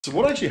So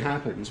what actually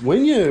happens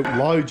when you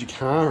load your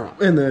car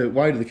up and the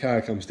weight of the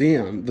car comes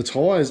down, the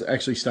tyres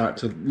actually start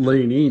to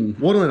lean in.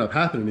 What will end up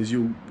happening is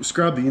you'll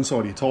scrub the inside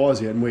of your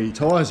tyres out and wear your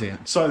tyres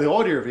out. So the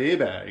idea of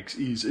airbags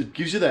is it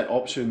gives you that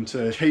option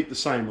to keep the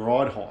same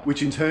ride height,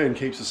 which in turn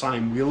keeps the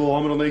same wheel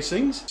alignment on these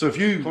things. So if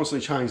you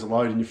constantly change the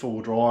load in your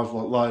four-wheel drive,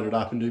 like load it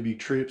up and do big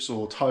trips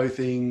or tow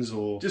things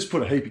or just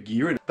put a heap of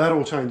gear in it, that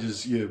all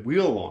changes your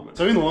wheel alignment.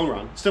 So in the long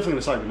run, it's definitely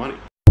going to save you money.